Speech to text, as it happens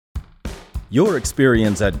Your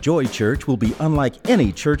experience at Joy Church will be unlike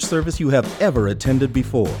any church service you have ever attended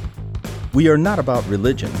before. We are not about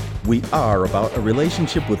religion. We are about a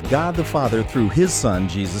relationship with God the Father through His Son,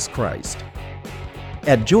 Jesus Christ.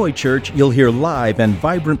 At Joy Church, you'll hear live and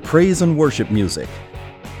vibrant praise and worship music.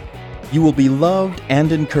 You will be loved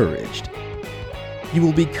and encouraged. You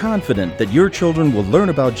will be confident that your children will learn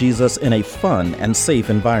about Jesus in a fun and safe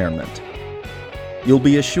environment. You'll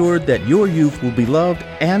be assured that your youth will be loved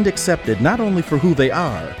and accepted not only for who they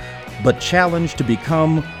are, but challenged to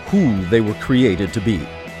become who they were created to be.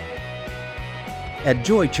 At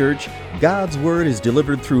Joy Church, God's Word is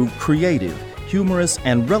delivered through creative, humorous,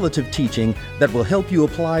 and relative teaching that will help you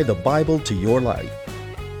apply the Bible to your life.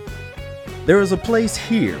 There is a place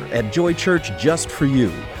here at Joy Church just for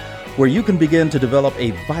you, where you can begin to develop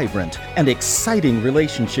a vibrant and exciting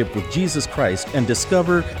relationship with Jesus Christ and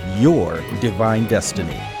discover your divine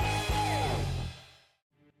destiny.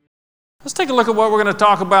 Let's take a look at what we're going to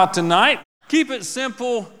talk about tonight. Keep it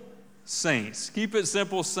simple, saints. Keep it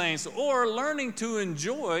simple, saints, or learning to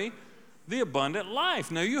enjoy the abundant life.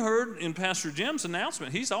 Now, you heard in Pastor Jim's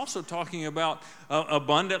announcement, he's also talking about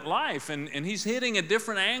abundant life, and he's hitting a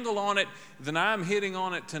different angle on it than I'm hitting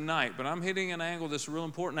on it tonight. But I'm hitting an angle that's a real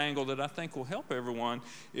important angle that I think will help everyone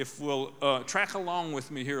if we'll track along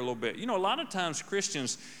with me here a little bit. You know, a lot of times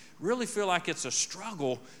Christians really feel like it's a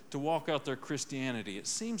struggle to walk out their Christianity. It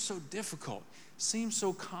seems so difficult. Seems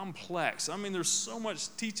so complex. I mean, there's so much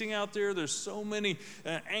teaching out there. There's so many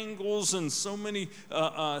angles and so many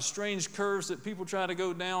strange curves that people try to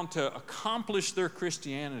go down to accomplish their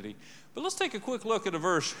Christianity. But let's take a quick look at a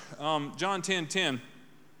verse, John 10:10.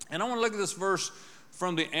 And I want to look at this verse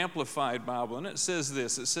from the Amplified Bible. And it says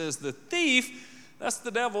this. It says, the thief, that's the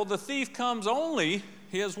devil, the thief comes only,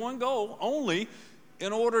 he has one goal, only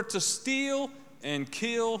in order to steal and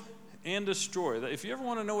kill and destroy. If you ever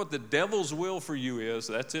want to know what the devil's will for you is,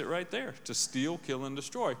 that's it right there, to steal, kill, and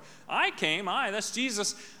destroy. That's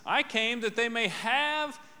Jesus, I came that they may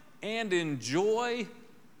have and enjoy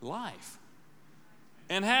life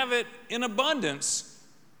and have it in abundance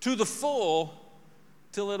to the full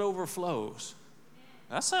till it overflows.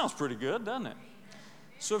 That sounds pretty good, doesn't it?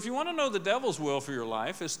 So if you want to know the devil's will for your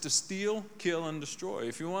life, it's to steal, kill, and destroy.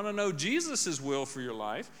 If you want to know Jesus' will for your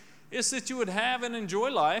life, it's that you would have and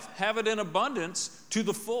enjoy life, have it in abundance to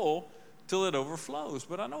the full till it overflows.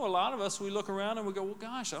 But I know a lot of us, we look around and we go, well,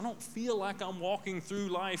 gosh, I don't feel like I'm walking through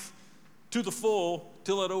life to the full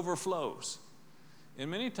till it overflows. And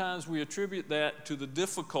many times we attribute that to the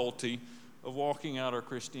difficulty of walking out our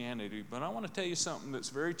Christianity. But I want to tell you something that's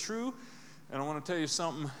very true, and I want to tell you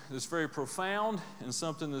something that's very profound and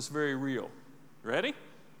something that's very real. Ready?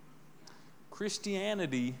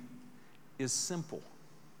 Christianity is simple.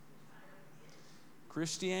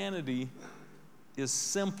 Christianity is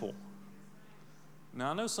simple.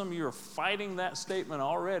 Now, I know some of you are fighting that statement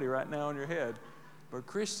already right now in your head, but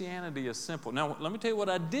Christianity is simple. Now, let me tell you what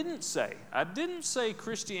I didn't say. I didn't say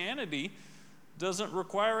Christianity doesn't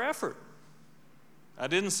require effort. I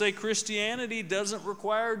didn't say Christianity doesn't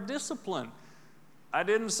require discipline. I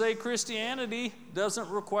didn't say Christianity doesn't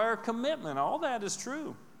require commitment. All that is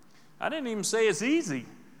true. I didn't even say it's easy.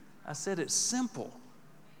 I said it's simple.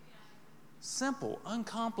 Simple,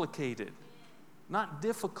 uncomplicated, not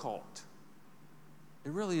difficult.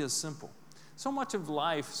 It really is simple. So much of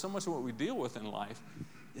life, so much of what we deal with in life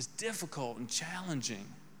is difficult and challenging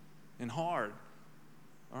and hard.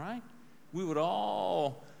 All right? We would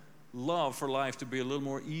all love for life to be a little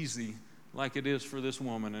more easy like it is for this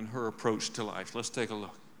woman and her approach to life. Let's take a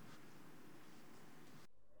look.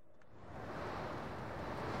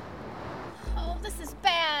 Oh, this is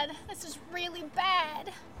bad. This is really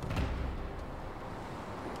bad.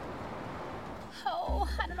 Oh,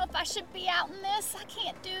 I don't know if I should be out in this. I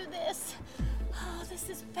can't do this. Oh, this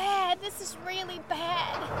is bad. This is really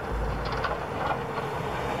bad.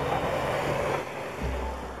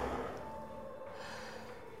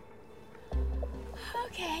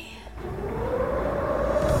 Okay.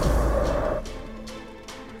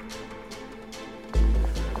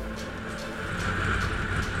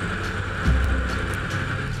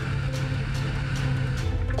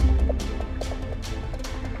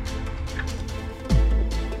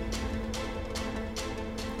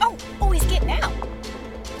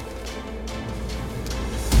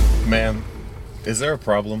 Ma'am, is there a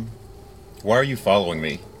problem? Why are you following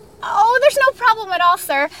me? Oh, there's no problem at all,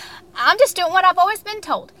 sir. I'm just doing what I've always been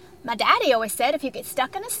told. My daddy always said if you get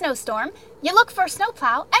stuck in a snowstorm, you look for a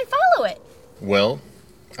snowplow and follow it. Well,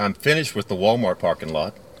 I'm finished with the Walmart parking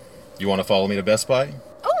lot. You want to follow me to Best Buy?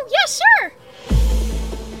 Oh, yeah, sure.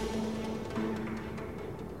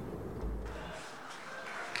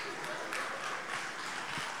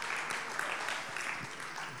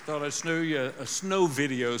 Thought I'd show you a snow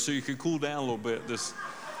video so you could cool down a little bit this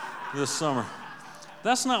summer.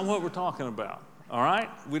 That's not what we're talking about, all right?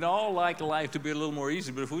 We'd all like life to be a little more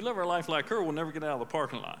easy, but if we live our life like her, we'll never get out of the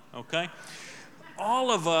parking lot, okay?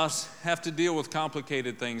 All of us have to deal with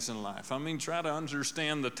complicated things in life. I mean, try to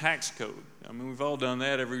understand the tax code. I mean, we've all done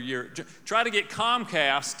that every year. Try to get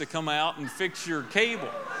Comcast to come out and fix your cable.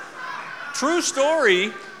 True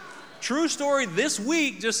story, this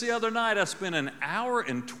week, just the other night, I spent an hour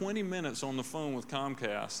and 20 minutes on the phone with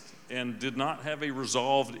Comcast and did not have a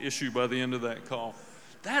resolved issue by the end of that call.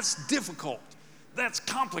 That's difficult. That's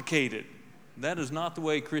complicated. That is not the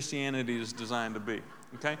way Christianity is designed to be,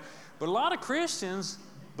 okay? But a lot of Christians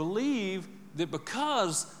believe that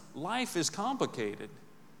because life is complicated,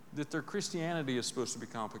 that their Christianity is supposed to be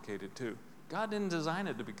complicated too. God didn't design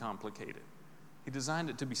it to be complicated. He designed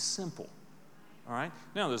it to be simple, all right?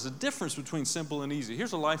 Now, there's a difference between simple and easy.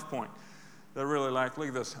 Here's a life point that I really like. Look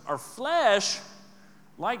at this. Our flesh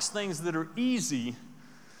likes things that are easy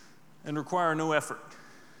and require no effort.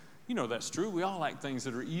 You know that's true. We all like things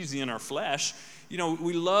that are easy in our flesh. You know,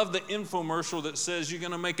 we love the infomercial that says you're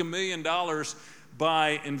going to make $1 million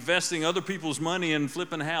by investing other people's money in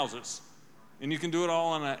flipping houses. And you can do it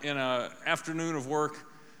all in a afternoon of work,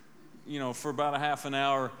 you know, for about a half an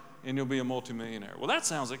hour, and you'll be a multimillionaire. Well, that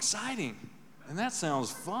sounds exciting, and that sounds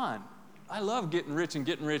fun. I love getting rich and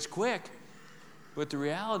getting rich quick. But the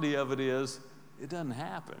reality of it is, it doesn't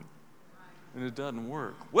happen. And it doesn't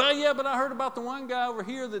work. Well, yeah, but I heard about the one guy over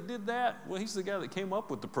here that did that. Well, he's the guy that came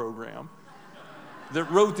up with the program, that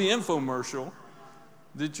wrote the infomercial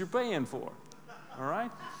that you're paying for, all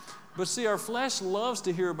right? But see, our flesh loves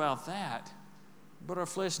to hear about that, but our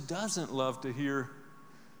flesh doesn't love to hear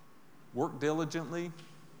work diligently,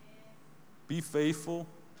 be faithful,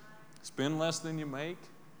 spend less than you make.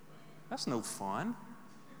 That's no fun.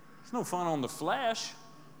 It's no fun on the flesh.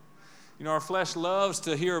 You know, our flesh loves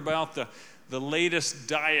to hear about the latest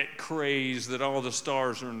diet craze that all the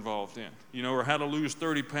stars are involved in, you know, or how to lose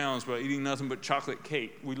 30 pounds by eating nothing but chocolate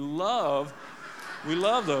cake. We love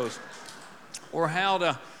those. Or how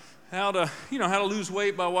to lose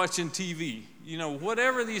weight by watching TV. You know,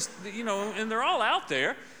 whatever these, you know, and they're all out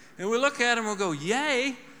there. And we look at them and we'll go,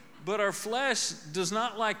 yay, but our flesh does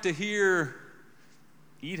not like to hear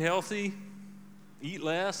eat healthy, eat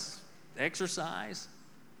less, exercise.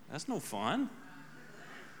 That's no fun.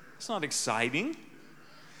 It's not exciting.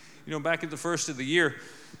 You know, back at the first of the year,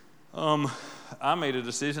 I made a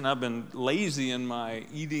decision. I've been lazy in my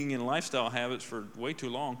eating and lifestyle habits for way too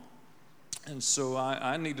long. And so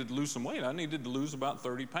I needed to lose some weight. I needed to lose about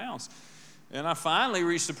 30 pounds. And I finally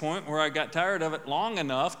reached a point where I got tired of it long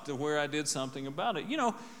enough to where I did something about it. You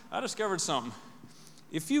know, I discovered something.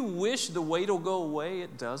 If you wish the weight will go away,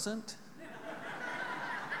 it doesn't.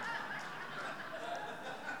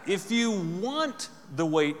 If you want the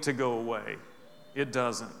weight to go away, it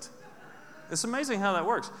doesn't. It's amazing how that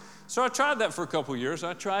works. So I tried that for a couple years.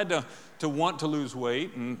 I tried to want to lose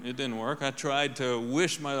weight, and it didn't work. I tried to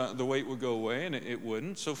wish the weight would go away, and it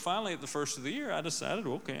wouldn't. So finally, at the first of the year, I decided,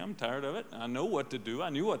 okay, I'm tired of it. I know what to do. I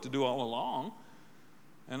knew what to do all along.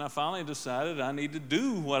 And I finally decided I need to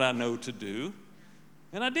do what I know to do,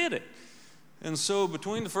 and I did it. And so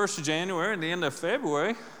between the 1st of January and the end of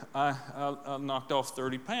February, I knocked off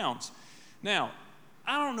 30 pounds. Now,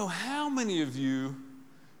 I don't know how many of you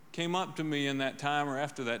came up to me in that time or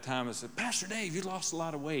after that time and said, Pastor Dave, you lost a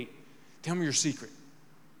lot of weight. Tell me your secret.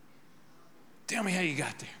 Tell me how you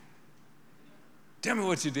got there. Tell me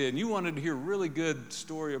what you did. And you wanted to hear a really good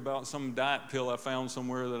story about some diet pill I found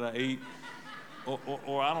somewhere that I ate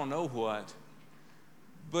or I don't know what.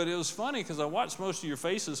 But it was funny because I watched most of your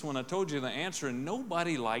faces when I told you the answer, and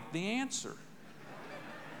nobody liked the answer.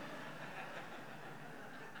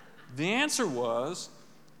 The answer was,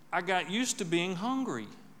 I got used to being hungry.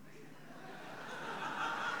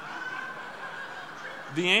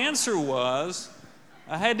 The answer was,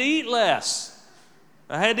 I had to eat less.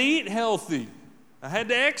 I had to eat healthy. I had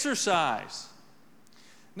to exercise.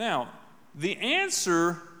 Now, the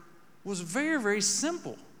answer was very, very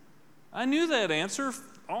simple. I knew that answer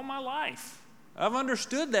all my life. I've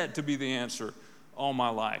understood that to be the answer all my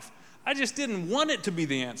life. I just didn't want it to be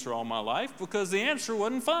the answer all my life because the answer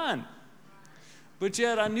wasn't fun. But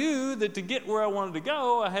yet I knew that to get where I wanted to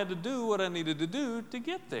go, I had to do what I needed to do to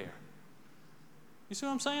get there. You see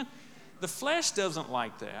what I'm saying? The flesh doesn't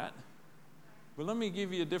like that. But let me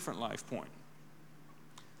give you a different life point.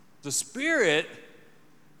 The Spirit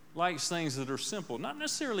likes things that are simple, not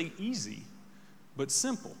necessarily easy, but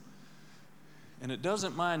simple. And it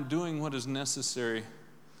doesn't mind doing what is necessary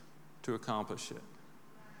to accomplish it.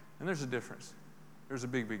 And there's a difference. There's a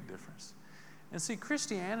big, big difference. And see,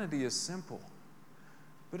 Christianity is simple,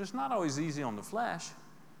 but it's not always easy on the flesh,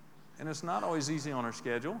 and it's not always easy on our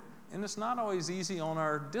schedule, and it's not always easy on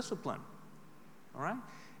our discipline. All right?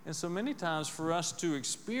 And so many times for us to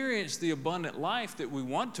experience the abundant life that we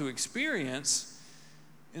want to experience,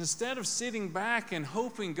 instead of sitting back and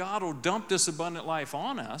hoping God will dump this abundant life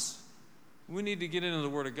on us, we need to get into the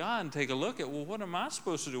Word of God and take a look at, well, what am I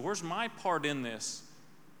supposed to do? Where's my part in this?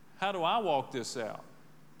 How do I walk this out?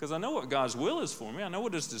 Because I know what God's will is for me. I know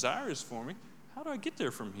what His desire is for me. How do I get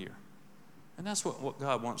there from here? And that's what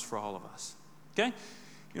God wants for all of us. Okay?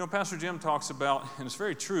 You know, Pastor Jim talks about, and it's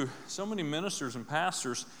very true, so many ministers and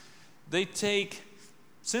pastors, they take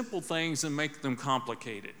simple things and make them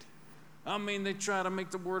complicated. I mean, they try to make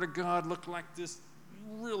the Word of God look like this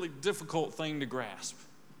really difficult thing to grasp,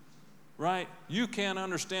 right? You can't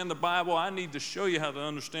understand the Bible. I need to show you how to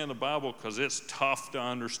understand the Bible because it's tough to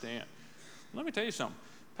understand. Let me tell you something.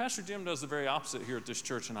 Pastor Jim does the very opposite here at this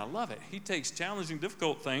church, and I love it. He takes challenging,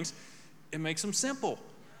 difficult things and makes them simple.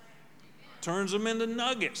 Turns them into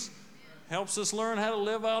nuggets, helps us learn how to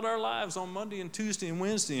live out our lives on Monday and Tuesday and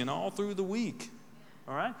Wednesday and all through the week,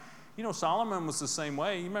 all right? You know, Solomon was the same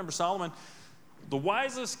way. You remember Solomon, the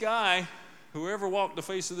wisest guy who ever walked the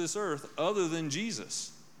face of this earth other than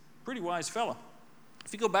Jesus. Pretty wise fella.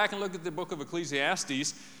 If you go back and look at the book of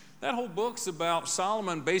Ecclesiastes, that whole book's about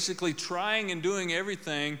Solomon basically trying and doing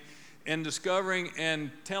everything and discovering and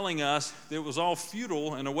telling us that it was all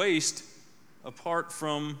futile and a waste apart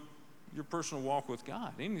from your personal walk with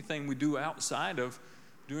God. Anything we do outside of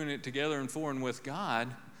doing it together and for and with God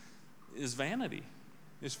is vanity.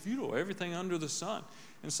 It's futile, everything under the sun.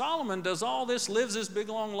 And Solomon does all this, lives this big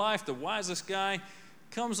long life, the wisest guy,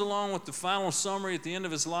 comes along with the final summary at the end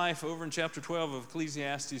of his life over in chapter 12 of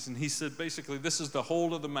Ecclesiastes, and he said basically this is the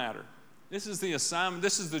whole of the matter. This is the assignment,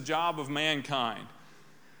 this is the job of mankind.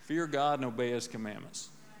 Fear God and obey His commandments.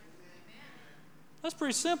 That's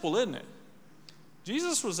pretty simple, isn't it?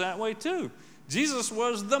 Jesus was that way too. Jesus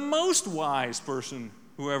was the most wise person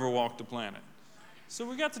who ever walked the planet. So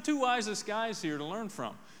we got the two wisest guys here to learn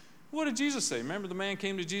from. What did Jesus say? Remember the man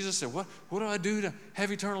came to Jesus and said, what do I do to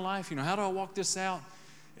have eternal life? You know, how do I walk this out?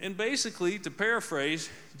 And basically, to paraphrase,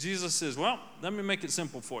 Jesus says, well, let me make it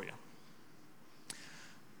simple for you.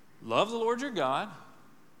 Love the Lord your God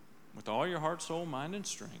with all your heart, soul, mind, and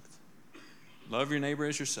strength. Love your neighbor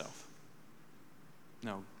as yourself.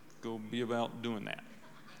 Now, go be about doing that.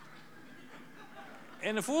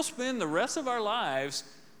 And if we'll spend the rest of our lives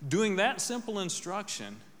doing that simple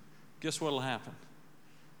instruction, guess what will happen?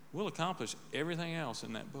 We'll accomplish everything else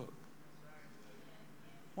in that book.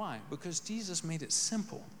 Why? Because Jesus made it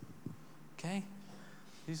simple. Okay?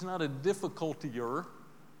 He's not a difficultier.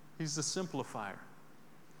 He's the simplifier.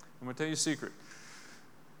 I'm going to tell you a secret.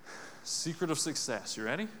 Secret of success. You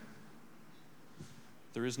ready?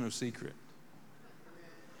 There is no secret.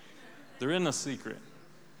 There isn't a secret.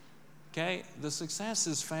 Okay? The success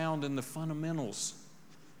is found in the fundamentals.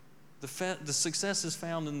 The success is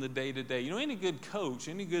found in the day-to-day. You know, any good coach,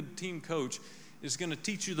 any good team coach is going to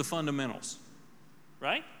teach you the fundamentals,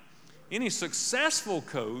 right? Any successful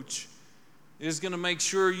coach is going to make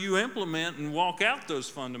sure you implement and walk out those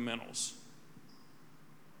fundamentals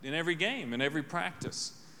in every game, in every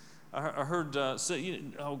practice. I heard,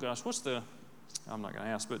 oh gosh, I'm not going to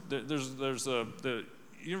ask, but there's the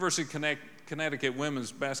University of Connecticut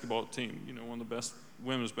women's basketball team, you know, one of the best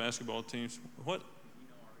women's basketball teams. What?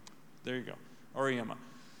 There you go, Ariema.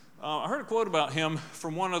 I heard a quote about him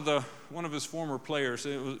from one of his former players.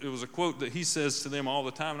 It was a quote that he says to them all the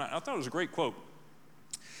time, and I thought it was a great quote.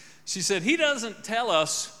 She said, he doesn't tell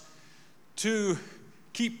us to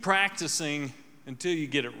keep practicing until you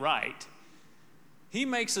get it right. He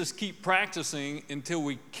makes us keep practicing until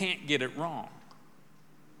we can't get it wrong.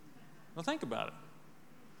 Well, think about it.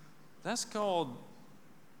 That's called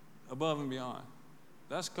above and beyond.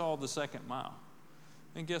 That's called the second mile.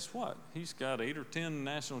 And guess what? He's got 8 or 10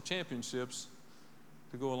 national championships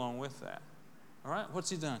to go along with that. All right? What's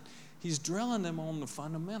he done? He's drilling them on the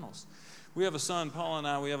fundamentals. We have a son, Paul and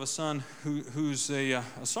I, we have a son who's a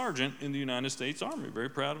sergeant in the United States Army. Very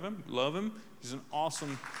proud of him, love him. He's an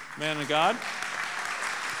awesome man of God.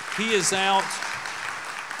 He is out.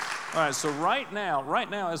 All right, so right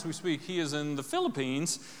now as we speak, he is in the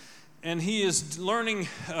Philippines, and he is learning,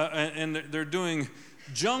 and they're doing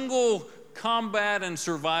jungle combat and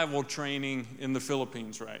survival training in the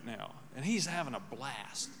Philippines right now. And he's having a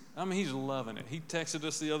blast. I mean, he's loving it. He texted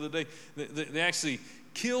us the other day. They actually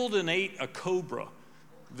killed and ate a cobra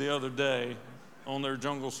the other day on their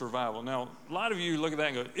jungle survival. Now, a lot of you look at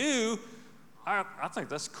that and go, ew, I think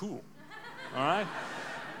that's cool. All right?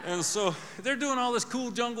 And so they're doing all this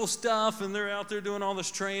cool jungle stuff, and they're out there doing all this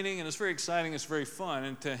training, and it's very exciting, it's very fun.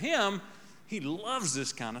 And to him, he loves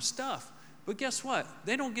this kind of stuff. But guess what?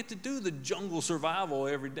 They don't get to do the jungle survival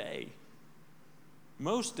every day.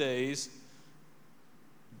 Most days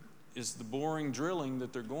is the boring drilling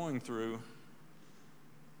that they're going through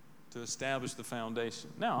to establish the foundation.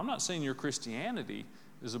 Now, I'm not saying your Christianity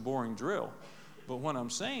is a boring drill, but what I'm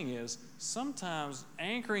saying is sometimes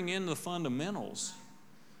anchoring in the fundamentals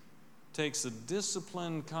takes a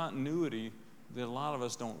disciplined continuity that a lot of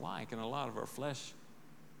us don't like and a lot of our flesh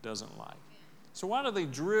doesn't like. So why do they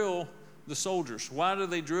drill the soldiers? Why do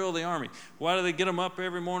they drill the army? Why do they get them up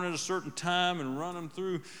every morning at a certain time and run them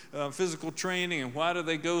through physical training? And why do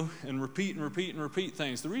they go and repeat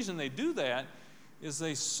things? The reason they do that is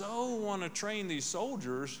they so want to train these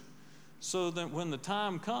soldiers so that when the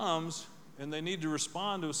time comes and they need to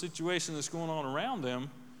respond to a situation that's going on around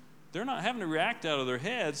them, they're not having to react out of their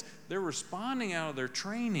heads. They're responding out of their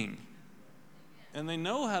training. And they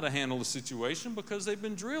know how to handle the situation because they've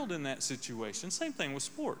been drilled in that situation. Same thing with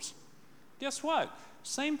sports. Guess what?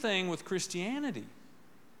 Same thing with Christianity.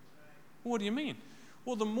 What do you mean?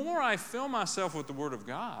 Well, the more I fill myself with the Word of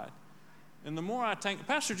God, and the more I take,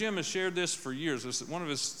 Pastor Jim has shared this for years. This is one of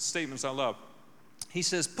his statements I love. He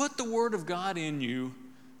says, put the Word of God in you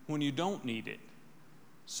when you don't need it,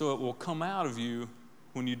 so it will come out of you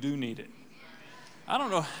when you do need it. I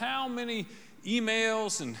don't know how many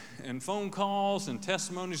emails and phone calls and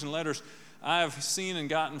testimonies and letters I've seen and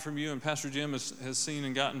gotten from you, and Pastor Jim has seen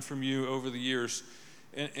and gotten from you over the years.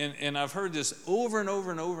 And I've heard this over and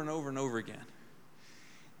over and over and over and over again.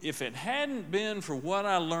 If it hadn't been for what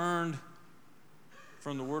I learned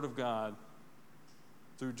from the Word of God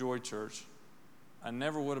through Joy Church, I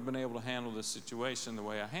never would have been able to handle this situation the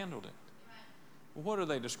way I handled it. Well, what are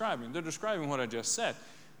they describing? They're describing what I just said.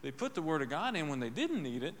 They put the Word of God in when they didn't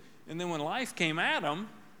need it, and then when life came at them,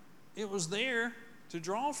 it was there to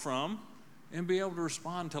draw from and be able to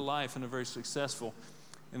respond to life in a very successful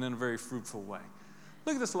and in a very fruitful way.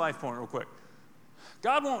 Look at this life point real quick.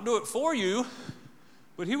 God won't do it for you,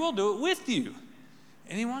 but He will do it with you.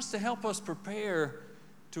 And He wants to help us prepare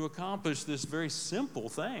to accomplish this very simple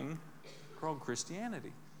thing called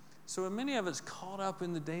Christianity. So many of us caught up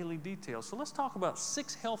in the daily details. So let's talk about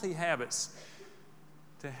 6 healthy habits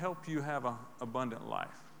to help you have an abundant life.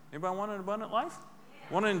 Anybody want an abundant life?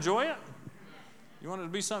 Want to enjoy it? You want it to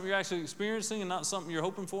be something you're actually experiencing and not something you're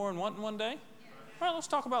hoping for and wanting one day? All right, let's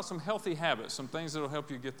talk about some healthy habits, some things that will help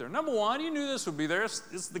you get there. Number 1, you knew this would be there.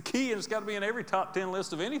 It's the key, and it's got to be in every top 10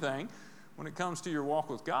 list of anything when it comes to your walk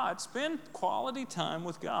with God. Spend quality time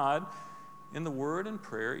with God in the Word and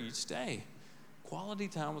prayer each day. Quality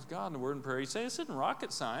time with God in the Word and prayer each day. This isn't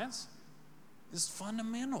rocket science. It's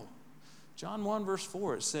fundamental. John 1, verse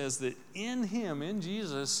 4, it says that in Him, in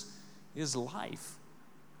Jesus, is life.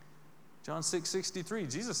 John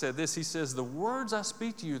 6:63, Jesus said this. He says, the words I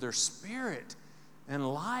speak to you, they're spirit and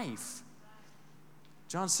life.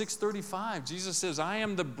 John 6:35, Jesus says, I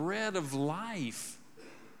am the bread of life.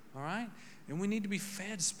 All right? And we need to be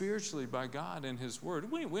fed spiritually by God and His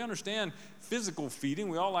Word. We understand physical feeding.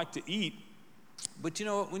 We all like to eat. But you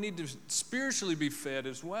know what? We need to spiritually be fed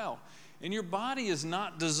as well. And your body is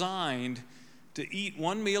not designed to eat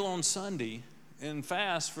one meal on Sunday and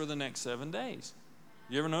fast for the next 7 days.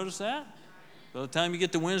 You ever notice that? By the time you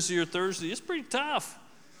get to Wednesday or Thursday, it's pretty tough.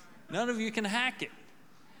 None of you can hack it.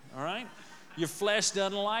 All right? Your flesh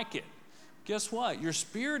doesn't like it. Guess what? Your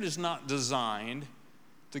spirit is not designed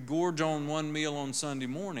to gorge on one meal on Sunday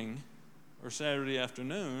morning or Saturday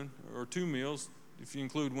afternoon or 2 meals if you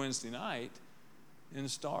include Wednesday night and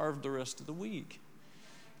starve the rest of the week.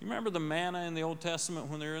 You remember the manna in the Old Testament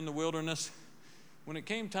when they were in the wilderness? When it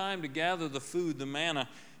came time to gather the food, the manna,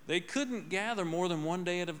 they couldn't gather more than one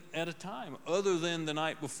day at a time other than the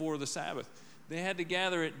night before the Sabbath. They had to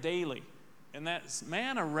gather it daily. And that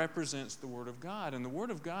manna represents the Word of God. And the Word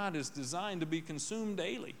of God is designed to be consumed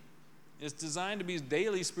daily. It's designed to be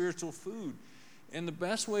daily spiritual food. And the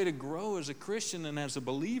best way to grow as a Christian and as a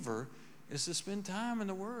believer is to spend time in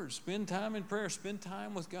the Word, spend time in prayer, spend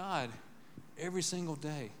time with God every single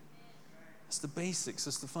day. It's the basics,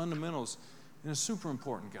 it's the fundamentals, and it's super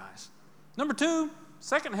important, guys. Number 2,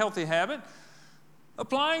 second healthy habit,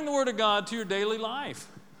 applying the Word of God to your daily life.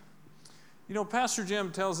 You know, Pastor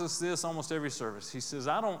Jim tells us this almost every service. He says,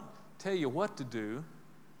 I don't tell you what to do,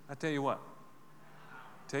 I tell you what?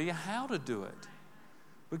 Tell you how to do it.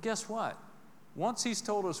 But guess what? Once He's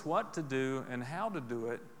told us what to do and how to do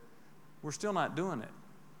it, we're still not doing it.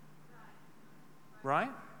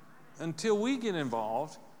 Right? Until we get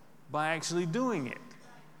involved by actually doing it.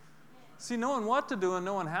 See, knowing what to do and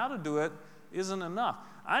knowing how to do it isn't enough.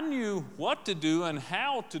 I knew what to do and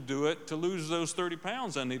how to do it to lose those 30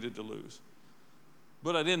 pounds I needed to lose.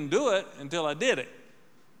 But I didn't do it until I did it,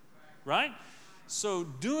 right? So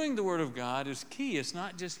doing the Word of God is key. It's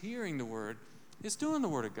not just hearing the Word, it's doing the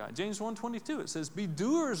Word of God. James 1:22, it says, be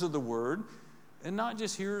doers of the Word and not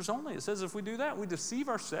just hearers only. It says if we do that, we deceive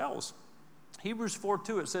ourselves. Hebrews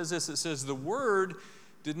 4:2, it says this, it says the Word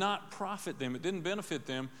did not profit them, it didn't benefit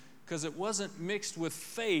them because it wasn't mixed with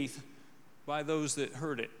faith by those that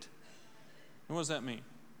heard it. And what does that mean?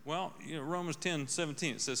 Well, Romans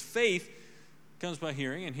 10:17, it says faith comes by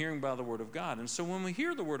hearing and hearing by the Word of God. And so when we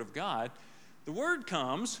hear the Word of God, the Word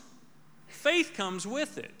comes, faith comes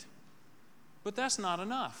with it. But that's not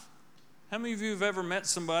enough. How many of you have ever met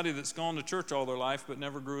somebody that's gone to church all their life but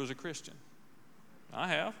never grew as a Christian? I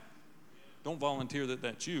have. Don't volunteer that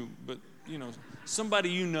that's you, but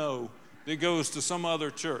somebody that goes to some other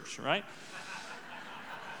church, right?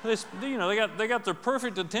 They got their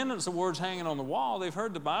perfect attendance awards hanging on the wall. They've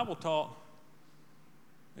heard the Bible taught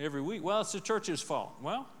every week. Well, it's the church's fault.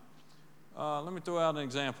 Well, let me throw out an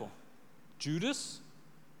example. Judas,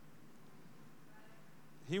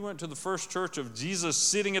 he went to the first church of Jesus,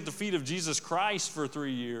 sitting at the feet of Jesus Christ for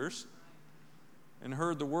 3 years, and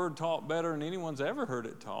heard the Word taught better than anyone's ever heard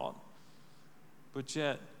it taught. But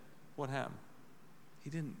yet, what happened? He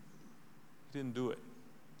didn't do it.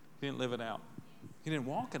 He didn't live it out. He didn't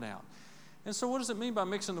walk it out. And so what does it mean by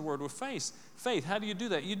mixing the Word with faith? Faith, how do you do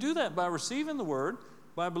that? You do that by receiving the Word,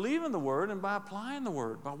 by believing the Word, and by applying the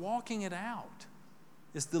Word, by walking it out.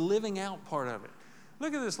 It's the living out part of it.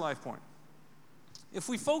 Look at this life point. If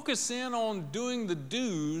we focus in on doing the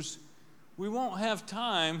do's, we won't have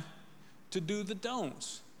time to do the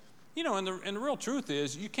don'ts. And the real truth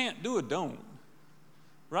is you can't do a don't,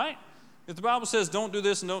 right? If the Bible says don't do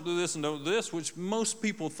this and don't do this and don't do this, which most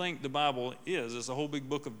people think the Bible is, it's a whole big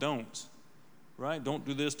book of don'ts, right? Don't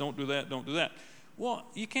do this, don't do that, don't do that. Well,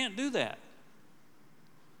 you can't do that.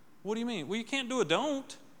 What do you mean? Well, you can't do a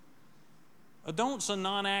don't. A don't's a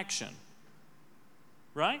non-action,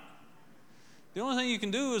 right? The only thing you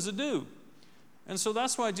can do is a do. And so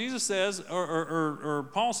that's why Jesus says, or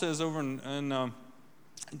Paul says over in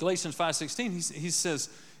Galatians 5:16, he says,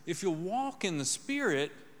 if you walk in the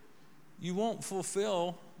Spirit, you won't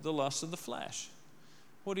fulfill the lust of the flesh.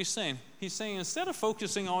 What he's saying? He's saying instead of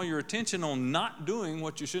focusing all your attention on not doing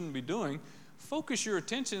what you shouldn't be doing, focus your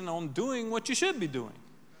attention on doing what you should be doing.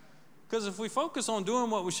 Because if we focus on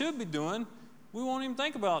doing what we should be doing, we won't even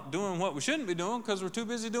think about doing what we shouldn't be doing because we're too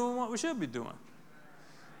busy doing what we should be doing.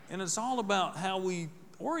 And it's all about how we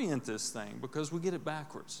orient this thing because we get it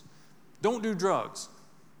backwards. Don't do drugs.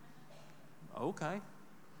 Okay.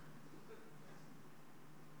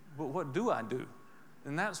 But what do I do?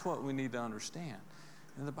 And that's what we need to understand.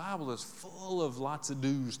 And the Bible is full of lots of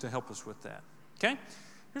do's to help us with that. Okay?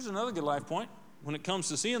 Here's another good life point when it comes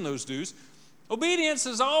to seeing those do's. Obedience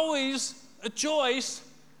is always a choice.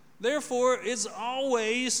 Therefore, it's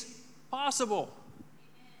always possible.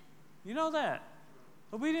 You know that.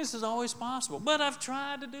 Obedience is always possible. But I've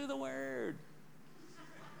tried to do the Word.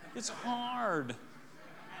 It's hard.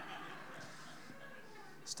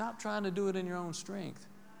 Stop trying to do it in your own strength.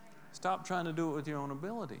 Stop trying to do it with your own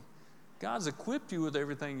ability. God's equipped you with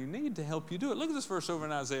everything you need to help you do it. Look at this verse over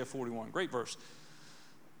in Isaiah 41. Great verse.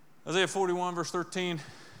 Isaiah 41, verse 13.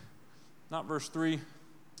 Not verse 3.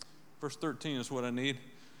 Verse 13 is what I need.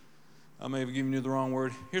 I may have given you the wrong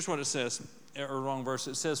word. Here's what it says, or wrong verse.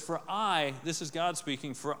 It says, for I, this is God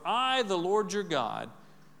speaking, for I, the Lord your God,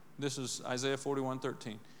 this is Isaiah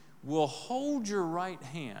 41:13, will hold your right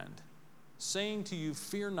hand, saying to you,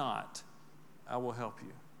 fear not, I will help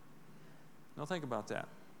you. Now think about that.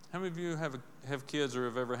 How many of you have kids or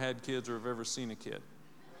have ever had kids or have ever seen a kid?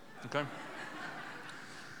 Okay?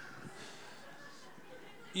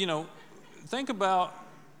 Think about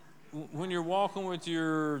when you're walking with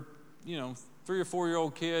your 3 or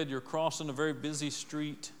 4-year-old kid, you're crossing a very busy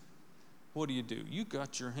street. What do? You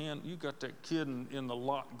got that kid in the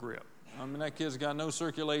lock grip. I mean, that kid's got no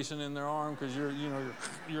circulation in their arm because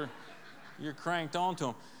you're cranked onto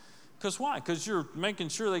them. Because why? Because you're making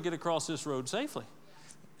sure they get across this road safely.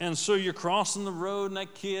 And so you're crossing the road, and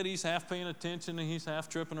that kid, he's half paying attention, and he's half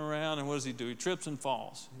tripping around, and what does he do? He trips and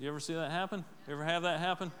falls. You ever see that happen? You ever have that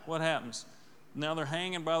happen? What happens? Now they're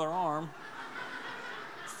hanging by their arm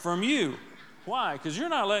from you. Why? Because you're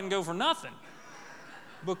not letting go for nothing.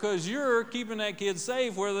 Because you're keeping that kid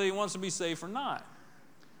safe whether he wants to be safe or not.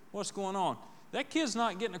 What's going on? That kid's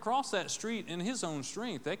not getting across that street in his own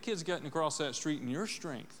strength. That kid's getting across that street in your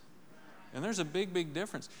strength. And there's a big, big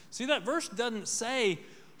difference. See, that verse doesn't say,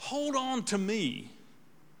 hold on to me,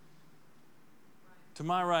 to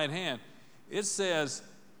my right hand. It says,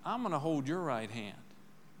 I'm going to hold your right hand.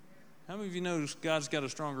 How many of you know God's got a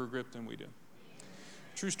stronger grip than we do?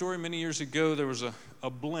 True story, many years ago, there was a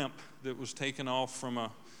blimp that was taken off from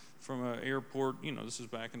an airport. You know, this is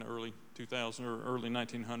back in the early 2000s or early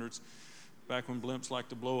 1900s, back when blimps like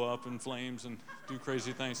to blow up in flames and do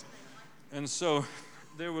crazy things. And so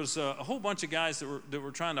there was a whole bunch of guys that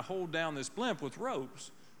were trying to hold down this blimp with ropes,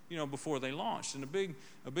 you know, before they launched. And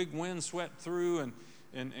a big wind swept through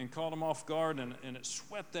and caught them off guard, and it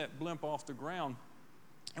swept that blimp off the ground.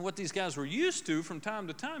 And what these guys were used to from time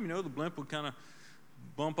to time, you know, the blimp would kind of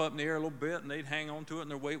bump up in the air a little bit, and they'd hang on to it,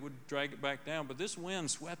 and their weight would drag it back down. But this wind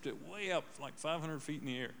swept it way up, like 500 feet in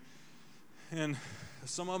the air. And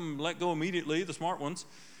some of them let go immediately, the smart ones.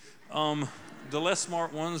 The less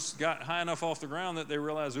smart ones got high enough off the ground that they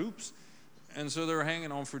realized, oops. And so they were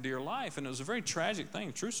hanging on for dear life. And it was a very tragic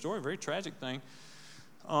thing, true story, very tragic thing.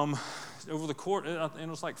 Over the course, and it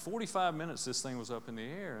was like 45 minutes this thing was up in the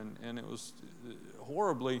air, and it was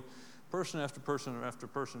horribly, person after person after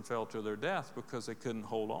person fell to their death because they couldn't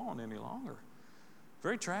hold on any longer.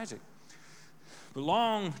 Very tragic. But a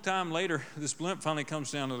long time later, this blimp finally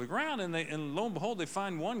comes down to the ground, and lo and behold, they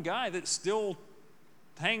find one guy that's still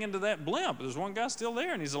hanging to that blimp. There's one guy still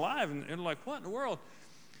there, and he's alive, and they're like, what in the world?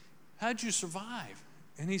 How'd you survive?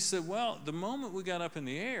 And he said, well, the moment we got up in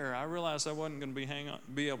the air, I realized I wasn't going to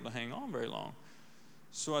be able to hang on very long.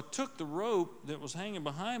 So I took the rope that was hanging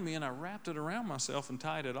behind me and I wrapped it around myself and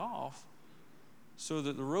tied it off so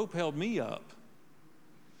that the rope held me up.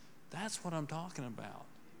 That's what I'm talking about.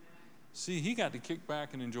 See, he got to kick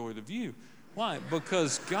back and enjoy the view. Why?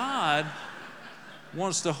 Because God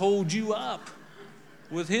wants to hold you up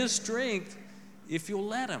with his strength if you'll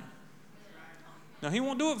let him. Now, he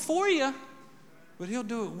won't do it for you, but he'll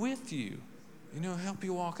do it with you. You know, help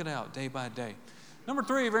you walk it out day by day. Number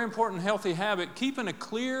 3, a very important healthy habit, keeping a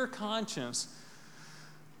clear conscience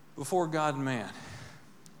before God and man.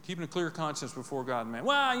 Keeping a clear conscience before God and man.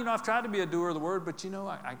 Well, you know, I've tried to be a doer of the word, but you know,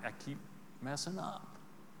 I keep messing up.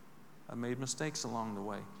 I made mistakes along the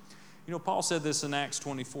way. You know, Paul said this in Acts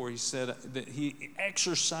 24. He said that he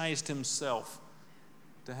exercised himself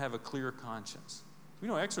to have a clear conscience. You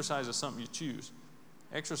know, exercise is something you choose.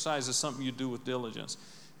 Exercise is something you do with diligence.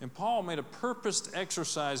 And Paul made a purposed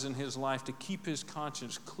exercise in his life to keep his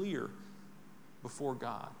conscience clear before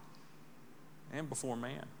God and before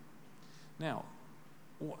man. Now,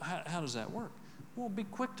 how does that work? Well, be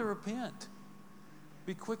quick to repent.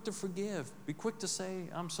 Be quick to forgive. Be quick to say,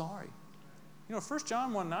 I'm sorry. You know, 1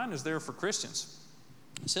 John 1:9 is there for Christians.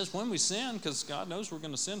 It says when we sin, because God knows we're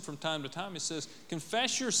going to sin from time to time, it says,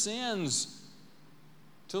 confess your sins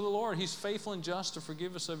to the Lord. He's faithful and just to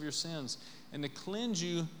forgive us of your sins and to cleanse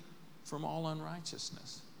you from all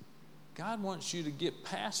unrighteousness. God wants you to get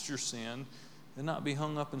past your sin and not be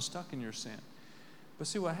hung up and stuck in your sin. But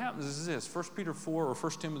see, what happens is this. 1 Peter 4 or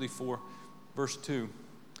 1 Timothy 4, verse 2,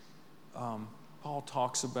 Paul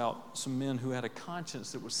talks about some men who had a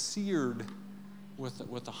conscience that was seared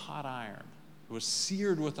with a hot iron. It was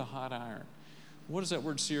seared with a hot iron. What does that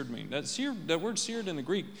word seared mean? That word seared in the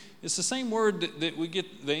Greek, it's the same word that we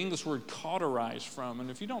get the English word cauterized from.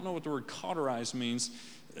 And if you don't know what the word cauterized means,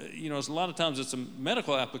 you know, a lot of times it's a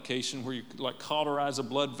medical application where you like cauterize a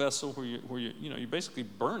blood vessel, where you basically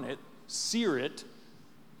burn it, sear it,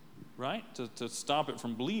 right, to stop it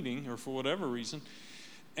from bleeding or for whatever reason.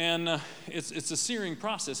 And it's a searing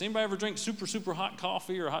process. Anybody ever drink super, super hot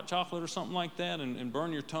coffee or hot chocolate or something like that and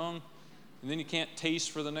burn your tongue? And then you can't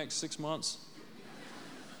taste for the next 6 months?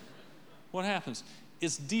 What happens?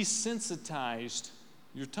 It's desensitized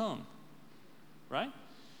your tongue, right?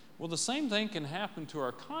 Well, the same thing can happen to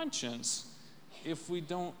our conscience if we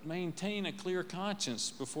don't maintain a clear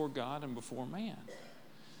conscience before God and before man.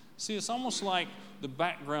 See, it's almost like the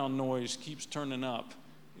background noise keeps turning up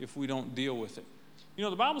if we don't deal with it. You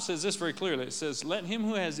know, the Bible says this very clearly. It says, let him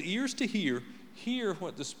who has ears to hear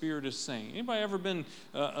what the Spirit is saying. Anybody ever been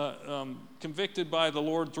convicted by the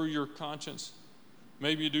Lord through your conscience?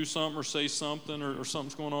 Maybe you do something or say something or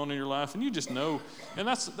something's going on in your life and you just know. And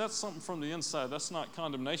that's something from the inside. That's not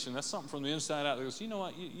condemnation. That's something from the inside out that goes, you know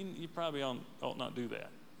what, you probably ought not do that.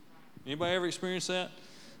 Anybody ever experienced that?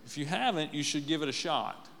 If you haven't, you should give it a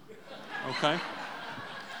shot. Okay?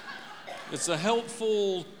 It's a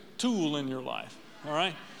helpful tool in your life. All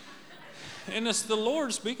right? And it's the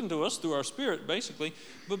Lord speaking to us through our spirit, basically.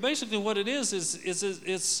 But basically what it is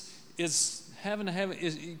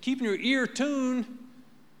keeping your ear tuned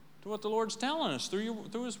to what the Lord's telling us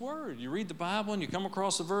through His Word. You read the Bible and you come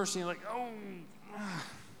across a verse and you're like, all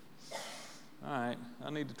right,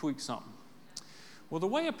 I need to tweak something. Well, the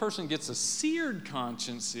way a person gets a seared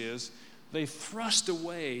conscience is they thrust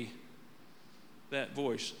away that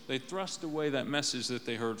voice. They thrust away that message that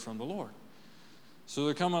they heard from the Lord. So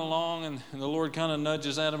they're coming along, and the Lord kind of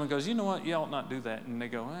nudges at them and goes, you know what, you ought not do that. And they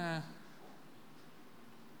go,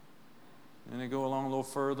 And they go along a little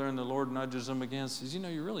further, and the Lord nudges them again and says, you know,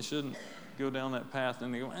 you really shouldn't go down that path.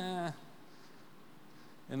 And they go, And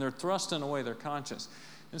they're thrusting away their conscience.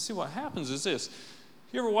 And see, what happens is this.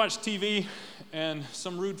 You ever watch TV and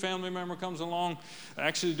some rude family member comes along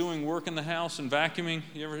actually doing work in the house and vacuuming?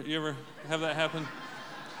 You ever have that happen?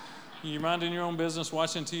 You're minding your own business,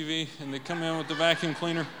 watching TV, and they come in with the vacuum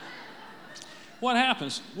cleaner. What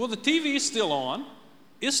happens? Well, the TV is still on.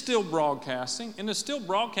 It's still broadcasting, and it's still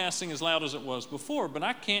broadcasting as loud as it was before, but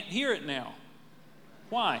I can't hear it now.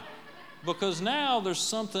 Why? Because now there's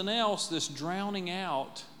something else that's drowning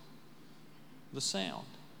out the sound.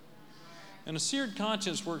 And a seared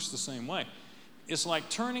conscience works the same way. It's like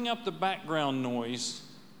turning up the background noise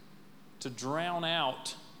to drown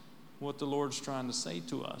out what the Lord's trying to say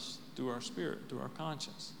to us through our spirit, through our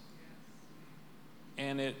conscience.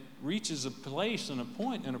 And it reaches a place and a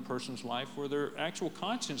point in a person's life where their actual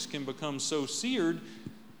conscience can become so seared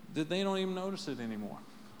that they don't even notice it anymore.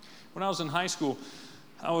 When I was in high school,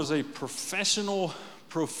 I was a professional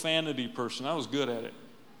profanity person. I was good at it.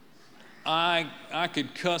 I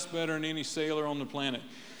could cuss better than any sailor on the planet.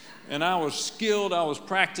 And I was skilled, I was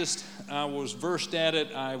practiced, I was versed at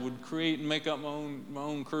it. I would create and make up my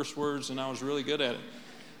own curse words, and I was really good at it.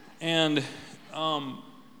 And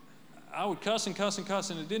I would cuss and cuss and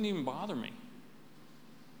cuss, and it didn't even bother me.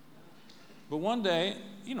 But one day,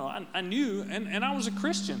 you know, I knew, and I was a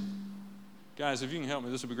Christian. Guys, if you can help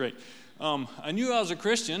me, this would be great. I knew I was a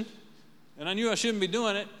Christian, and I knew I shouldn't be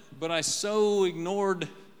doing it, but I so ignored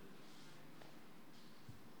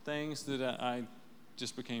things that I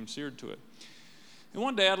just became seared to it. And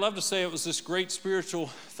one day, I'd love to say it was this great spiritual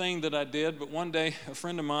thing that I did, but one day, a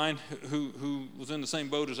friend of mine who was in the same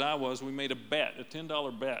boat as I was, we made a bet, a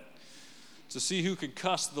 $10 bet, to see who could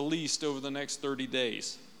cuss the least over the next 30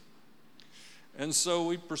 days. And so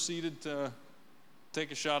we proceeded to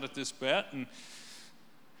take a shot at this bet, and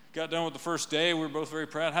got done with the first day. We were both very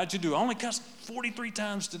proud. How'd you do? I only cussed 43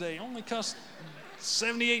 times today. I only cussed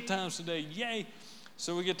 78 times today. Yay.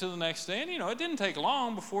 So we get to the next day, and, you know, it didn't take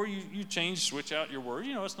long before you switch out your words.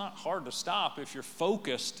 You know, it's not hard to stop if you're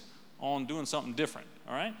focused on doing something different,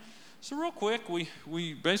 all right? So real quick,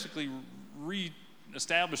 we basically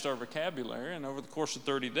re-established our vocabulary, and over the course of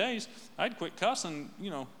 30 days, I'd quit cussing, you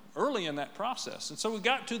know, early in that process. And so we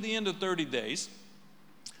got to the end of 30 days.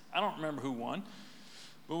 I don't remember who won,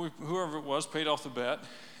 but whoever it was paid off the bet.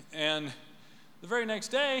 And the very next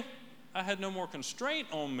day, I had no more constraint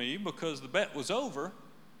on me because the bet was over.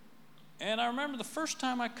 And I remember the first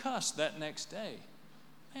time I cussed that next day,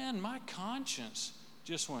 man, my conscience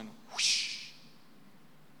just went whoosh.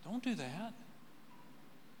 Don't do that.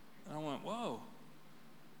 And I went, whoa.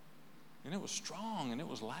 And it was strong and it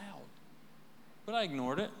was loud. But I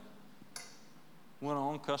ignored it. Went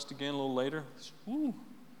on, cussed again a little later. Woo,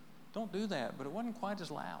 don't do that. But it wasn't quite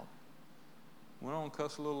as loud. Went on,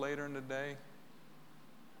 cussed a little later in the day.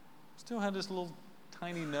 Still had this little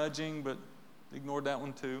tiny nudging, but ignored that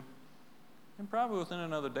one too. And probably within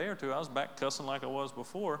another day or two, I was back cussing like I was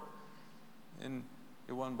before, and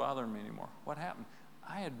it wasn't bothering me anymore. What happened?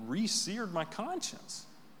 I had re-seared my conscience.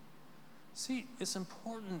 See, it's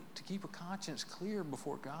important to keep a conscience clear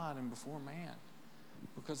before God and before man,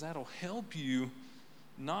 because that'll help you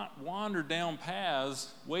not wander down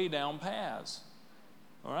paths, way down paths.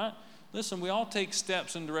 All right? Listen, we all take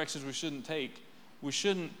steps in directions we shouldn't take. We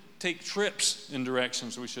shouldn't take trips in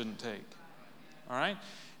directions we shouldn't take. All right?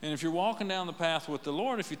 And if you're walking down the path with the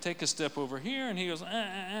Lord, if you take a step over here and he goes,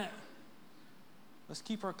 let's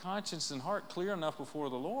keep our conscience and heart clear enough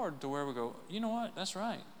before the Lord to where we go, you know what? That's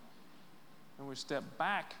right. And we step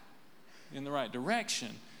back in the right direction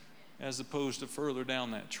as opposed to further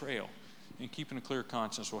down that trail. And keeping a clear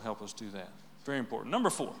conscience will help us do that. Very important.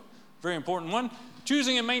 Number 4, very important one,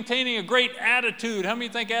 choosing and maintaining a great attitude. How many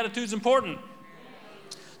think attitude's important?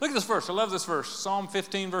 Look at this verse. I love this verse. Psalm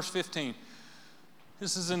 15, verse 15.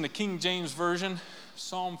 This is in the King James Version.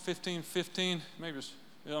 Psalm 15:15.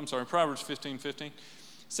 Proverbs 15:15. It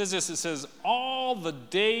says this. It says, all the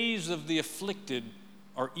days of the afflicted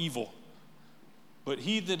are evil, but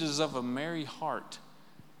he that is of a merry heart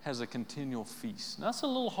has a continual feast. Now, that's a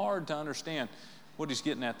little hard to understand what he's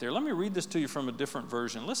getting at there. Let me read this to you from a different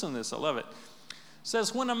version. Listen to this. I love it. It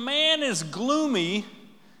says, when a man is gloomy,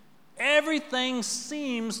 everything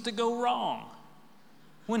seems to go wrong.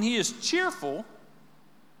 When he is cheerful,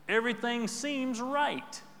 everything seems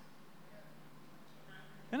right.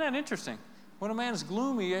 Isn't that interesting? When a man's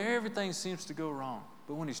gloomy, everything seems to go wrong.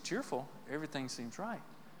 But when he's cheerful, everything seems right.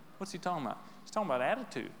 What's he talking about? He's talking about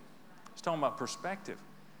attitude. He's talking about perspective.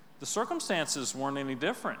 The circumstances weren't any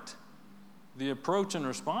different. The approach and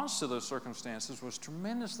response to those circumstances was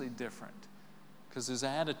tremendously different because his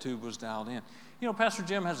attitude was dialed in. You know, Pastor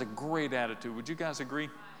Jim has a great attitude. Would you guys agree?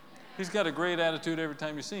 He's got a great attitude every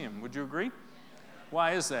time you see him. Would you agree?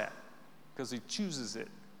 Why is that? Because he chooses it.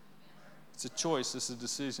 It's a choice. It's a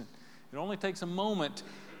decision. It only takes a moment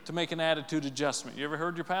to make an attitude adjustment. You ever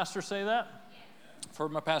heard your pastor say that? I've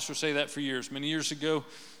heard my pastor say that for years. Many years ago,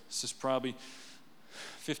 this is probably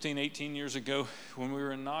 15, 18 years ago, when we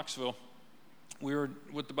were in Knoxville, we were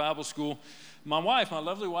with the Bible school. My wife, my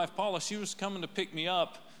lovely wife, Paula, she was coming to pick me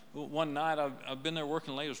up one night. I've been there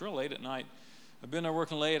working late. It was real late at night. I've been there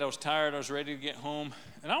working late. I was tired. I was ready to get home.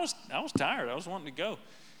 And I was tired. I was wanting to go.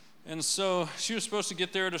 And so she was supposed to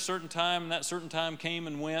get there at a certain time, and that certain time came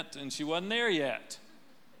and went, and she wasn't there yet.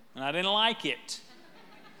 And I didn't like it.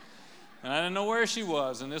 And I didn't know where she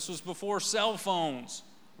was. And this was before cell phones.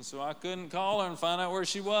 And so I couldn't call her and find out where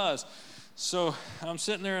she was. So I'm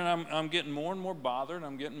sitting there, and I'm getting more and more bothered.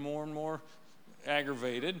 I'm getting more and more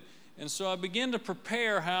aggravated. And so I begin to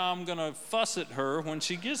prepare how I'm going to fuss at her when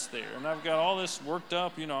she gets there. And I've got all this worked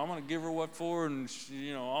up. You know, I'm going to give her what for, and,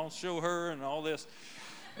 you know, I'll show her and all this.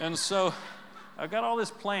 And so I've got all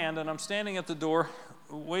this planned, and I'm standing at the door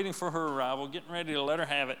waiting for her arrival, getting ready to let her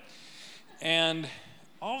have it. And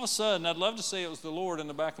all of a sudden, I'd love to say it was the Lord in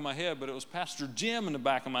the back of my head, but it was Pastor Jim in the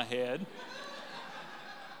back of my head.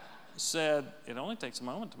 Said, it only takes a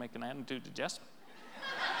moment to make an attitude adjustment.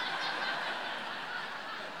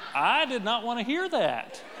 I did not want to hear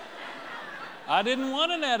that. I didn't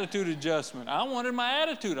want an attitude adjustment. I wanted my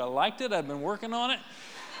attitude. I liked it. I'd been working on it.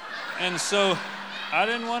 And so I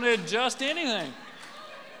didn't want to adjust anything.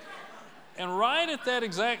 And right at that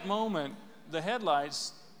exact moment, the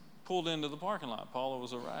headlights pulled into the parking lot. Paula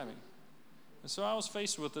was arriving. And so I was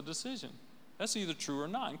faced with a decision. That's either true or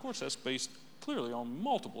not. And of course, that's based clearly on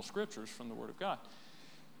multiple scriptures from the Word of God.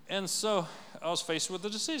 And so I was faced with a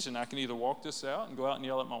decision. I can either walk this out and go out and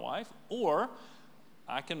yell at my wife, or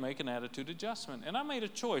I can make an attitude adjustment. And I made a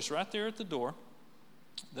choice right there at the door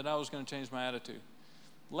that I was going to change my attitude.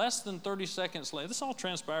 Less than 30 seconds later, this all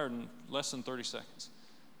transpired in less than 30 seconds.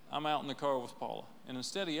 I'm out in the car with Paula. And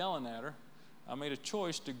instead of yelling at her, I made a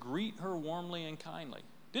choice to greet her warmly and kindly.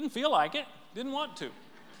 Didn't feel like it, didn't want to,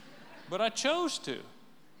 but I chose to.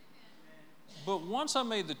 But once I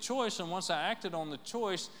made the choice and once I acted on the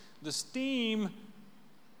choice, the steam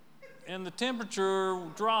and the temperature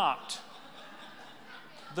dropped.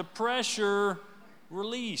 The pressure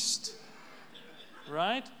released,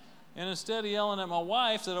 right? And instead of yelling at my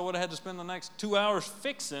wife that I would have had to spend the next 2 hours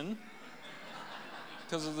fixing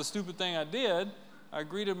because of the stupid thing I did, I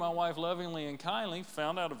greeted my wife lovingly and kindly,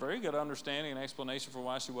 found out a very good understanding and explanation for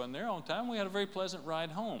why she wasn't there on time. We had a very pleasant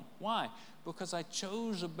ride home. Why? Because I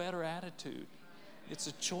chose a better attitude. It's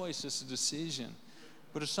a choice. It's a decision.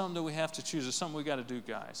 But it's something that we have to choose. It's something we got to do,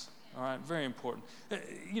 guys. All right? Very important.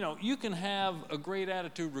 You know, you can have a great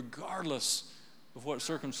attitude regardless of what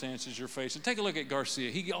circumstances you're facing. Take a look at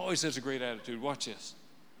Garcia. He always has a great attitude. Watch this.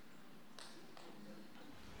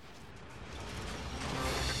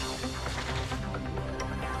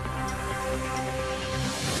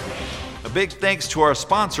 A big thanks to our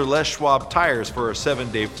sponsor, Les Schwab Tires, for our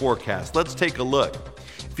 7-day forecast. Let's take a look.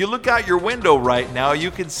 If you look out your window right now,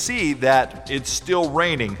 you can see that it's still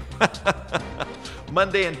raining.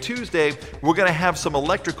 Monday and Tuesday, we're going to have some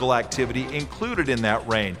electrical activity included in that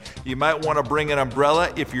rain. You might want to bring an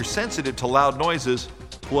umbrella. If you're sensitive to loud noises,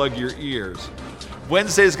 plug your ears.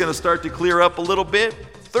 Wednesday is going to start to clear up a little bit.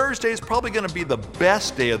 Thursday is probably going to be the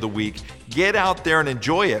best day of the week. Get out there and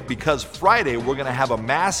enjoy it, because Friday we're going to have a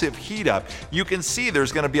massive heat up. You can see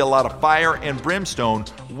there's going to be a lot of fire and brimstone,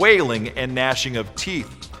 wailing and gnashing of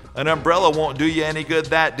teeth. An umbrella won't do you any good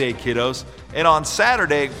that day, kiddos. And on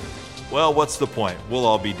Saturday, well, what's the point? We'll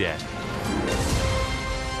all be dead.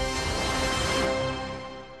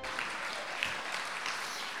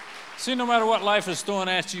 See, no matter what life is throwing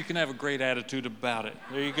at you, you can have a great attitude about it.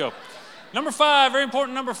 There you go. Number 5, very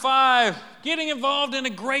important, number 5, getting involved in a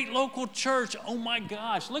great local church. Oh my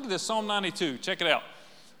gosh, look at this, Psalm 92. Check it out.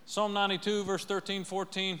 Psalm 92, verse 13,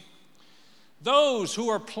 14. Those who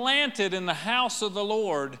are planted in the house of the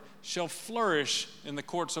Lord shall flourish in the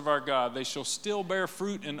courts of our God. They shall still bear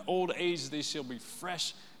fruit in old age. They shall be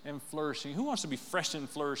fresh and flourishing. Who wants to be fresh and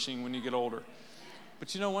flourishing when you get older?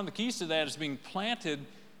 But you know, one of the keys to that is being planted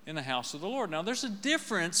in the house of the Lord. Now, there's a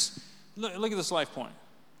difference. Look at this life point.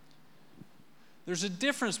 There's a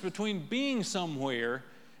difference between being somewhere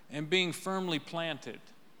and being firmly planted.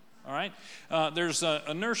 All right? There's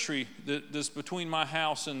a nursery that's between my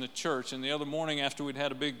house and the church. And the other morning after we'd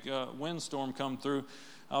had a big windstorm come through,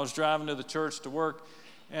 I was driving to the church to work.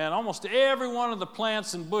 And almost every one of the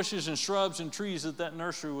plants and bushes and shrubs and trees at that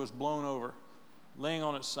nursery was blown over, laying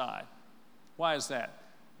on its side. Why is that?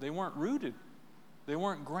 They weren't rooted. They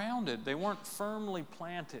weren't grounded. They weren't firmly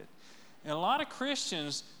planted. And a lot of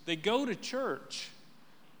Christians, they go to church.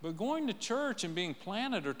 But going to church and being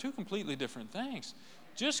planted are two completely different things.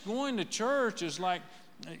 Just going to church is like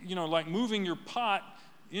moving your pot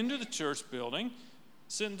into the church building,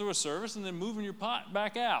 sitting through a service, and then moving your pot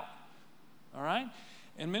back out. All right?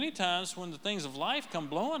 And many times when the things of life come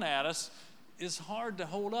blowing at us, it's hard to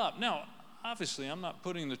hold up. Now, obviously, I'm not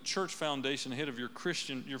putting the church foundation ahead of your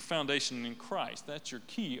foundation in Christ. That's your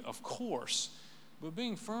key, of course. But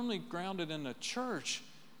being firmly grounded in the church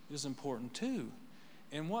is important too.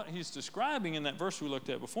 And what he's describing in that verse we looked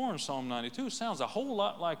at before in Psalm 92 sounds a whole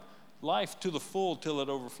lot like life to the full till it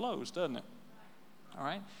overflows, doesn't it? All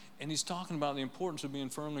right? And he's talking about the importance of being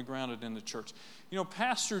firmly grounded in the church. You know,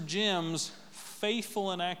 Pastor Jim's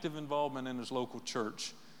faithful and active involvement in his local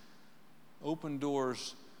church opened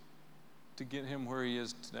doors to get him where he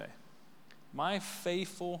is today. My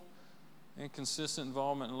faithful and consistent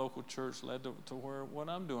involvement in local church led to what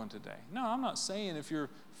I'm doing today. No, I'm not saying if you're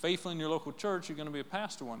faithful in your local church, you're going to be a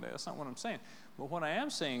pastor one day. That's not what I'm saying. But what I am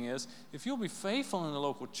saying is, if you'll be faithful in the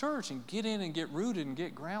local church and get in and get rooted and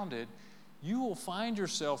get grounded, you will find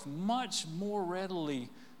yourself much more readily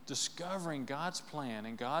discovering God's plan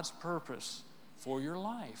and God's purpose for your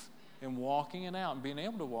life and walking it out and being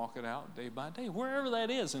able to walk it out day by day, wherever that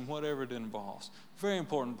is and whatever it involves. Very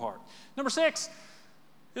important part. Number 6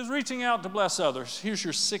 is reaching out to bless others. Here's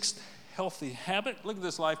your 6th healthy habit. Look at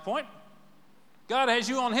this life point. God has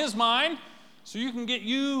you on his mind so you can get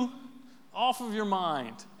you off of your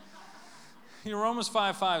mind. You know, Romans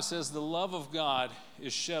 5:5 says the love of God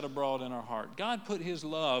is shed abroad in our heart. God put his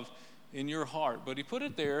love in your heart, but he put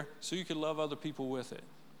it there so you could love other people with it.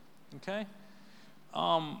 Okay?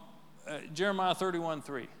 Jeremiah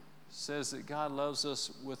 31:3 says that God loves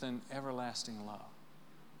us with an everlasting love.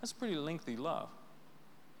 That's a pretty lengthy love,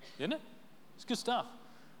 isn't it? It's good stuff.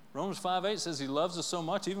 Romans 5:8 says he loves us so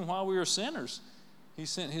much, even while we were sinners, he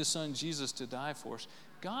sent his son Jesus to die for us.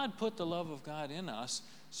 God put the love of God in us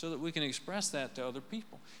so that we can express that to other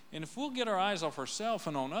people. And if we'll get our eyes off ourselves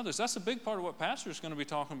and on others, that's a big part of what Pastor is going to be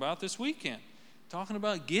talking about this weekend. Talking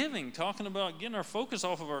about giving, talking about getting our focus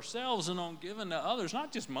off of ourselves and on giving to others,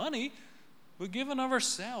 not just money, but giving of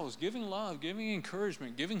ourselves, giving love, giving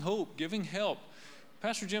encouragement, giving hope, giving help.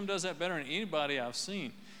 Pastor Jim does that better than anybody I've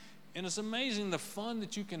seen. And it's amazing the fun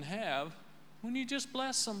that you can have when you just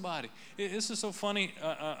bless somebody. This is so funny.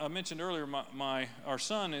 I mentioned earlier our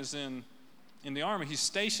son is in the Army. He's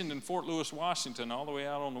stationed in Fort Lewis, Washington, all the way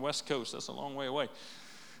out on the West Coast. That's a long way away.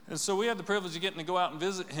 And so we had the privilege of getting to go out and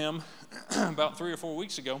visit him about 3 or 4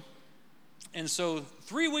 weeks ago. And so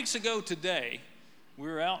 3 weeks ago today, we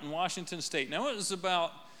were out in Washington State. Now it was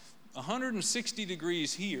about 160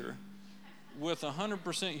 degrees here with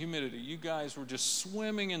 100% humidity. You guys were just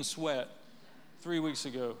swimming in sweat 3 weeks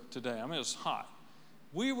ago today. I mean, it was hot.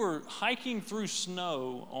 We were hiking through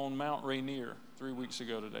snow on Mount Rainier 3 weeks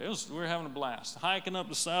ago today. We were having a blast, hiking up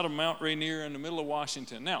the side of Mount Rainier in the middle of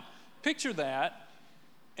Washington. Now, picture that.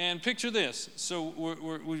 And picture this. So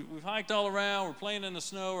we've hiked all around. We're playing in the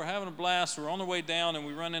snow. We're having a blast. We're on the way down, and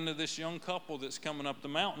we run into this young couple that's coming up the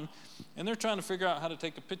mountain, and they're trying to figure out how to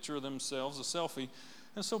take a picture of themselves, a selfie.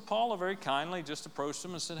 And so Paula very kindly just approached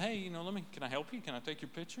them and said, hey, can I help you? Can I take your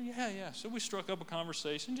picture? Yeah. So we struck up a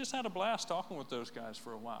conversation, just had a blast talking with those guys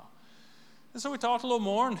for a while. And so we talked a little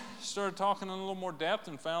more and started talking in a little more depth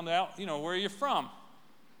and found out, where are you from?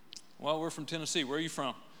 Well, we're from Tennessee. Where are you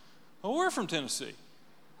from? Well, we're from Tennessee.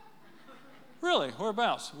 Really?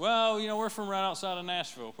 Whereabouts? Well, we're from right outside of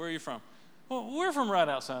Nashville. Where are you from? Well, we're from right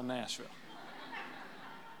outside of Nashville.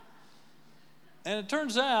 And it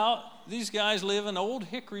turns out these guys live in Old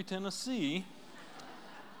Hickory, Tennessee,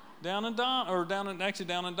 down in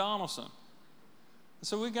Donaldson.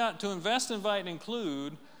 So we got to invest, invite, and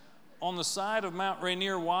include on the side of Mount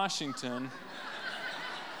Rainier, Washington,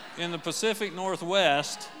 in the Pacific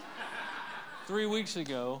Northwest 3 weeks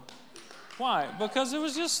ago. Why? Because it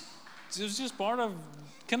was just part of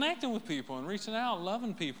connecting with people and reaching out,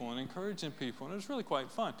 loving people and encouraging people. And it was really quite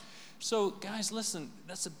fun. So, guys, listen,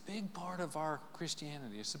 that's a big part of our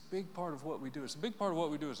Christianity. It's a big part of what we do. It's a big part of what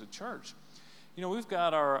we do as a church. We've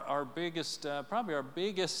got our biggest, probably our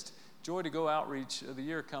biggest Joy to Go outreach of the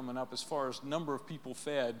year coming up as far as number of people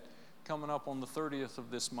fed, coming up on the 30th of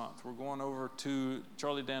this month. We're going over to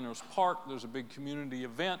Charlie Daniels Park. There's a big community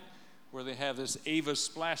event where they have this Ava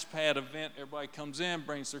splash pad event. Everybody comes in,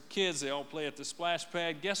 brings their kids, they all play at the splash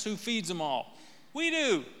pad. Guess who feeds them all? We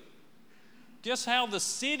do. Guess how the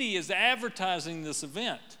city is advertising this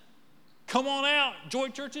event? Come on out, Joy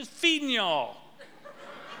Church is feeding y'all.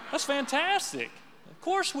 That's fantastic. Of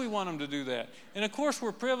course we want them to do that. And of course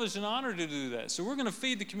we're privileged and honored to do that. So we're going to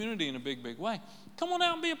feed the community in a big, big way. Come on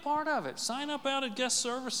out and be a part of it. Sign up out at guest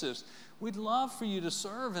services. We'd love for you to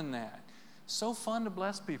serve in that. So fun to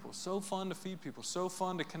bless people, so fun to feed people, so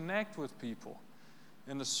fun to connect with people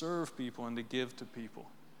and to serve people and to give to people.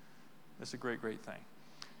 That's a great, great thing.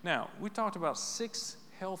 Now, we talked about 6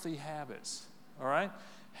 healthy habits, all right?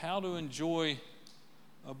 How to enjoy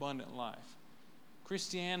abundant life.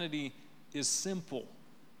 Christianity is simple.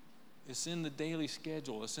 It's in the daily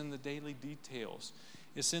schedule. It's in the daily details.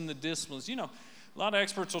 It's in the disciplines. You know, a lot of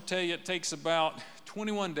experts will tell you it takes about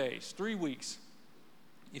 21 days, 3 weeks.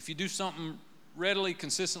 If you do something readily,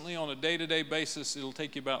 consistently on a day-to-day basis, it'll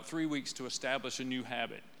take you about 3 weeks to establish a new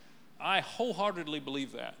habit. I wholeheartedly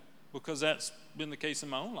believe that because that's been the case in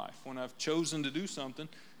my own life. When I've chosen to do something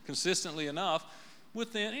consistently enough,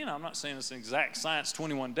 within, you know, I'm not saying it's an exact science,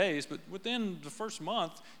 21 days, but within the first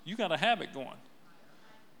month, you got a habit going.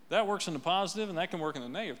 That works in the positive and that can work in the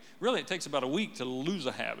negative. Really, it takes about a week to lose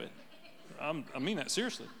a habit. I mean that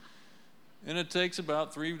seriously. And it takes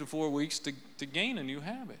about 3 to 4 weeks to gain a new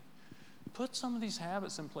habit. Put some of these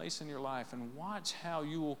habits in place in your life and watch how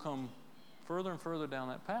you will come further and further down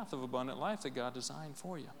that path of abundant life that God designed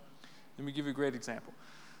for you. Let me give you a great example.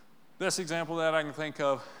 Best example that I can think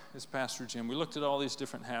of is Pastor Jim. We looked at all these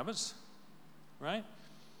different habits, right?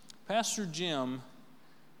 Pastor Jim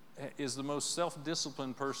is the most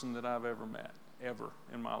self-disciplined person that I've ever met, ever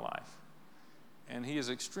in my life. And he is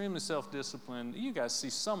extremely self-disciplined. You guys see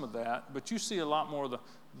some of that, but you see a lot more of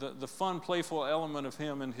the fun, playful element of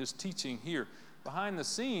him in his teaching here. Behind the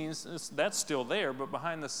scenes, that's still there, but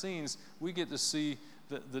behind the scenes, we get to see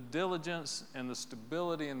the diligence and the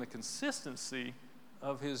stability and the consistency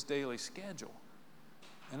of his daily schedule.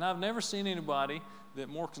 And I've never seen anybody that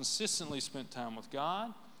more consistently spent time with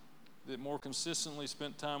God, that more consistently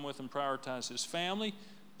spent time with and prioritized his family,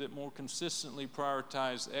 that more consistently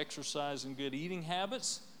prioritized exercise and good eating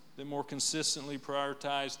habits, that more consistently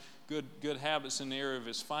prioritized good habits in the area of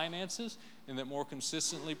his finances, and that more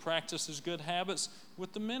consistently practices good habits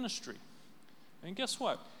with the ministry. And guess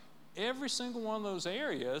what? Every single one of those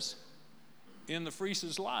areas in the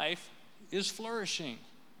Freese's life is flourishing.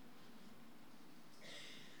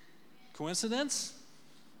 Coincidence?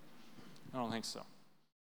 I don't think so.